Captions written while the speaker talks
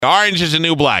Orange is the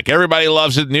New Black. Everybody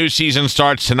loves it. New season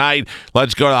starts tonight.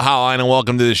 Let's go to the hotline and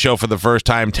welcome to the show for the first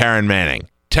time, Taryn Manning.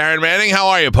 Taryn Manning, how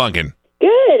are you, Punkin?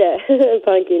 Good,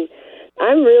 Punkin.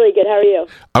 I'm really good. How are you?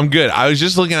 I'm good. I was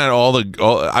just looking at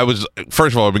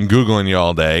first of all, I've been Googling you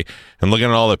all day and looking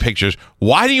at all the pictures.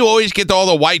 Why do you always get all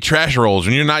the white trash rolls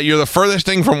when you're the furthest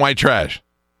thing from white trash?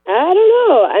 I don't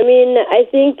know. I mean, I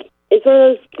think it's one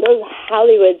of those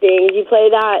Hollywood things. You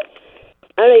play that,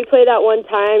 I don't know, you play that one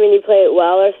time and you play it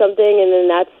well or something, and then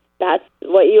that's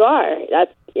what you are.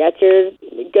 That's your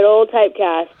good old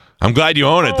typecast. I'm glad you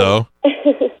own it, though.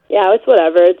 Yeah, it's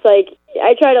whatever. It's like,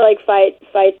 I tried to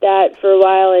fight that for a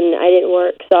while, and I didn't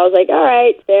work. So I was like, all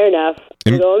right, fair enough.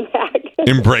 I'm going back.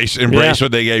 Embrace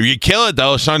what they gave you. You kill it,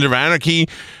 though. Sons of Anarchy,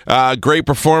 great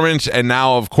performance. And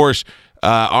now, of course,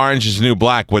 Orange is the New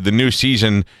Black, with the new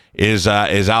season is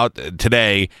out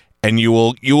today. And you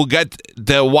will get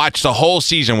to watch the whole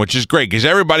season, which is great because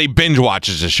everybody binge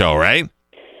watches the show, right?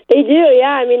 They do,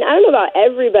 yeah. I mean, I don't know about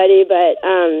everybody, but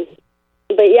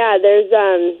yeah, there's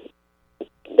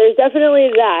definitely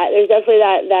that. There's definitely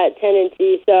that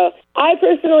tendency. So I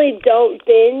personally don't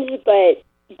binge, but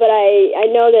I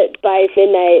know that by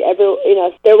midnight,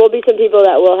 there will be some people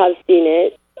that will have seen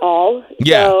it all.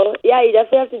 Yeah. So yeah, you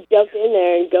definitely have to jump in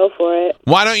there and go for it.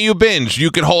 Why don't you binge?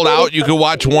 You could hold out. You could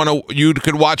watch one. You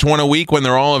could watch one a week when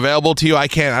they're all available to you. I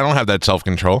can't. I don't have that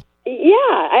self-control. Yeah,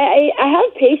 I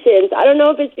have patience. I don't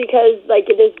know if it's because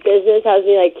this business has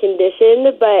me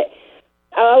conditioned, but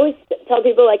I always tell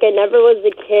people I never was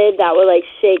the kid that would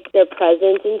shake their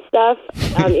presents and stuff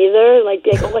either. Be like,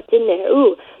 oh, what's in there?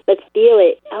 Ooh, let's feel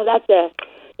it. Oh, that's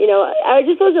I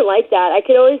just wasn't like that. I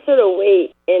could always sort of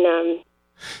wait, and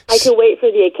I could wait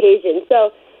for the occasion.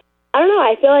 So I don't know.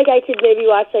 I feel like I could maybe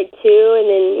watch 2 and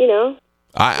then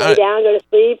lay down, go to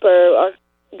sleep, or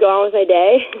go on with my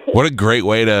day. What a great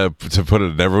way to put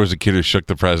it. Never was a kid who shook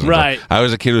the presents. Right. I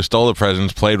was a kid who stole the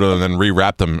presents, played with them, then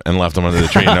rewrapped them and left them under the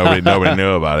tree. Nobody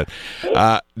knew about it.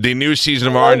 The new season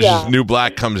of Orange is New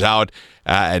Black comes out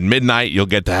at midnight. You'll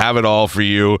get to have it all for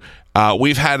you.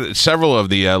 We've had several of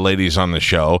the ladies on the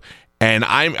show, and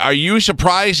are you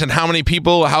surprised at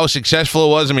how successful it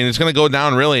was? I mean, it's going to go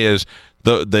down really as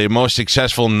the most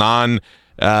successful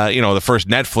the first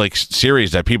Netflix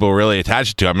series that people really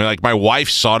attached to. I mean, my wife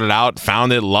sought it out,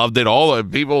 found it, loved it. All the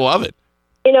people love it.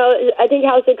 I think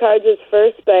House of Cards was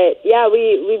first, but yeah,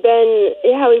 we've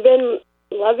been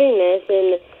loving this,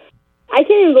 and I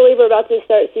can't even believe we're about to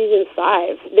start season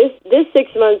 5. This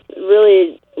 6 months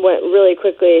really went really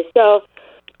quickly. So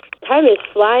time is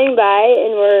flying by,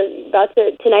 and we're about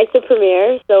to. Tonight's the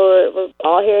premiere, so we're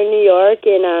all here in New York,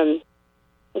 and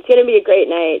it's going to be a great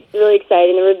night. It's really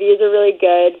exciting. The reviews are really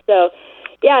good. So,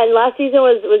 yeah, and last season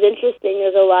was interesting.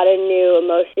 There's a lot of new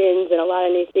emotions and a lot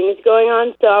of new things going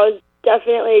on. So I was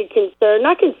definitely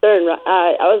not concerned.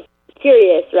 I was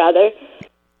curious, rather,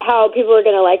 how people are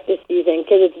going to like this season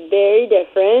because it's very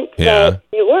different. Yeah. But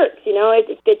it works,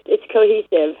 it's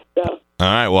cohesive. So.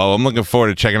 All right, well, I'm looking forward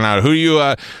to checking it out.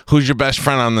 Who's your best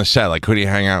friend on the set? Who do you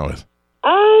hang out with?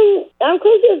 I'm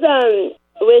close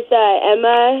with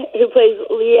Emma, who plays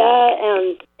Leah,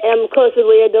 and I'm close with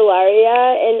Leah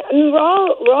Delaria, and I mean we're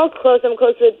all close. I'm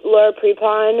close with Laura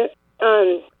Prepon.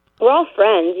 We're all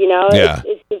friends, Yeah.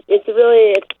 It's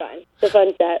fun. It's a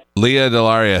fun set. Leah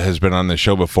Delaria has been on the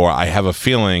show before. I have a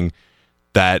feeling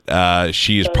that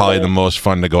she is probably the most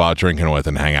fun to go out drinking with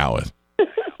and hang out with.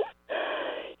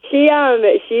 She's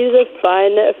a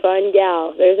fun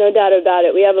gal. There's no doubt about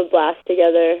it. We have a blast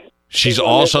together. She's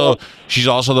also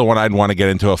the one I'd want to get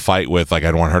into a fight with.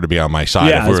 I'd want her to be on my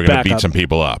side if we were going to beat some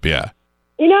people up. Yeah.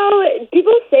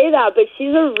 People say that, but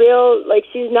she's a real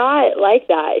she's not like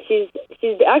that. She's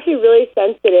actually really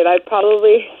sensitive. I've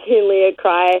probably seen Leah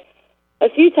cry a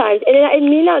few times, and I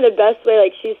mean that in the best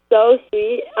way. She's so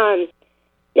sweet.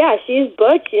 Yeah, she's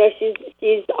butch.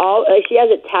 She's all. She has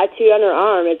a tattoo on her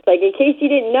arm. It's in case you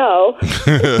didn't know.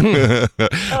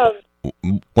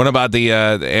 What about the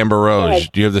Amber Rose?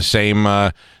 Do you have the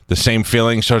same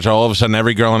feeling? So all of a sudden,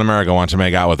 every girl in America wants to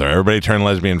make out with her. Everybody turned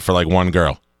lesbian for one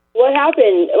girl. What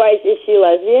happened? Why is she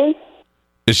lesbian?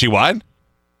 Is she what?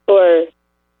 Or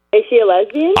is she a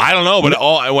lesbian? I don't know, but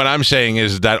what I'm saying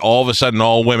is that all of a sudden,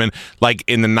 all women,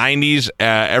 in the 90s,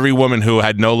 every woman who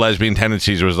had no lesbian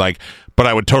tendencies was but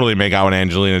I would totally make out with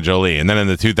Angelina Jolie. And then in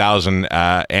the 2000,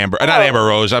 not Amber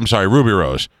Rose, I'm sorry, Ruby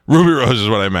Rose. Ruby Rose is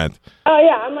what I meant. Oh,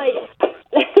 yeah, I'm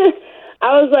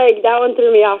I was that one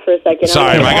threw me off for a second.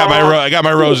 Sorry, I got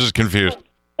my roses confused.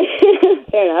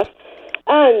 Fair enough.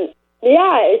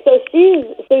 Yeah, so she's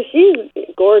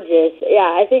gorgeous.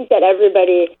 Yeah, I think that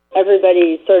everybody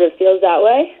sort of feels that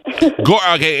way.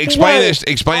 Okay, explain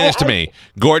this to me.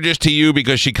 Gorgeous to you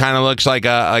because she kind of looks like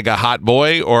a hot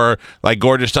boy, or like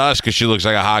gorgeous to us because she looks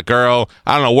like a hot girl?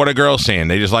 I don't know. What are girls saying?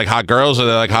 They just like hot girls, or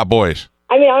they like hot boys?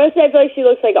 I mean, honestly, I feel like she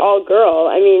looks like all girl.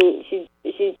 I mean,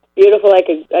 she's beautiful like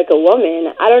a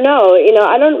woman. I don't know.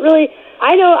 I don't really.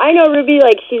 I know Ruby,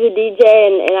 like she's a DJ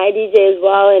and I DJ as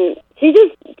well, and she's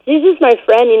just my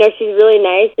friend. She's really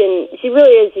nice, and she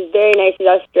really is. She's very nice. She's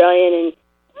Australian, and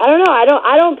I don't know.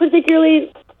 I don't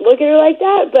particularly look at her like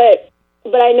that, but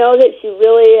I know that she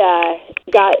really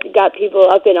got people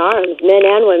up in arms, men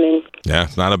and women. Yeah,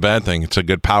 it's not a bad thing. It's a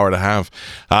good power to have.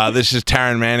 This is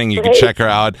Taryn Manning. You can check her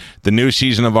out. The new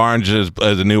season of Orange is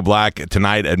the New Black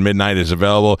tonight at midnight is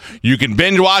available. You can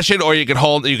binge watch it, or you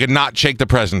can not shake the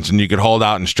presents, and you can hold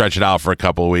out and stretch it out for a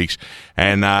couple of weeks.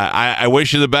 And I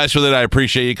wish you the best with it. I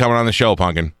appreciate you coming on the show,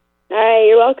 Pumpkin. All right,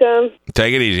 you're welcome.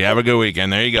 Take it easy. Have a good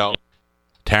weekend. There you go.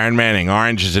 Taryn Manning,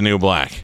 Orange is the New Black.